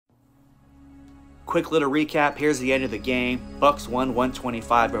quick little recap. Here's the end of the game. Bucks won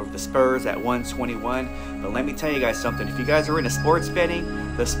 125 over the Spurs at 121. But let me tell you guys something. If you guys are into sports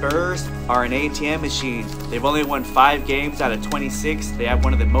betting, the Spurs are an ATM machine. They've only won 5 games out of 26. They have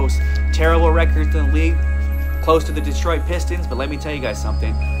one of the most terrible records in the league, close to the Detroit Pistons. But let me tell you guys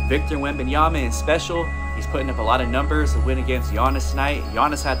something. Victor Wembanyama is special. He's putting up a lot of numbers. The win against Giannis tonight.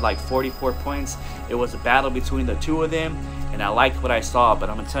 Giannis had like 44 points. It was a battle between the two of them, and I liked what I saw. But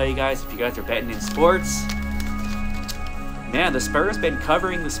I'm going to tell you guys, if you guys are betting in sports, man, the Spurs been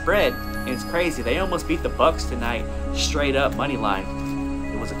covering the spread, and it's crazy. They almost beat the Bucks tonight, straight up money line.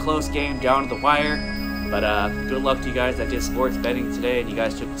 It was a close game down to the wire, but good luck to you guys that did sports betting today, and you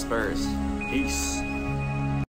guys took the Spurs. Peace.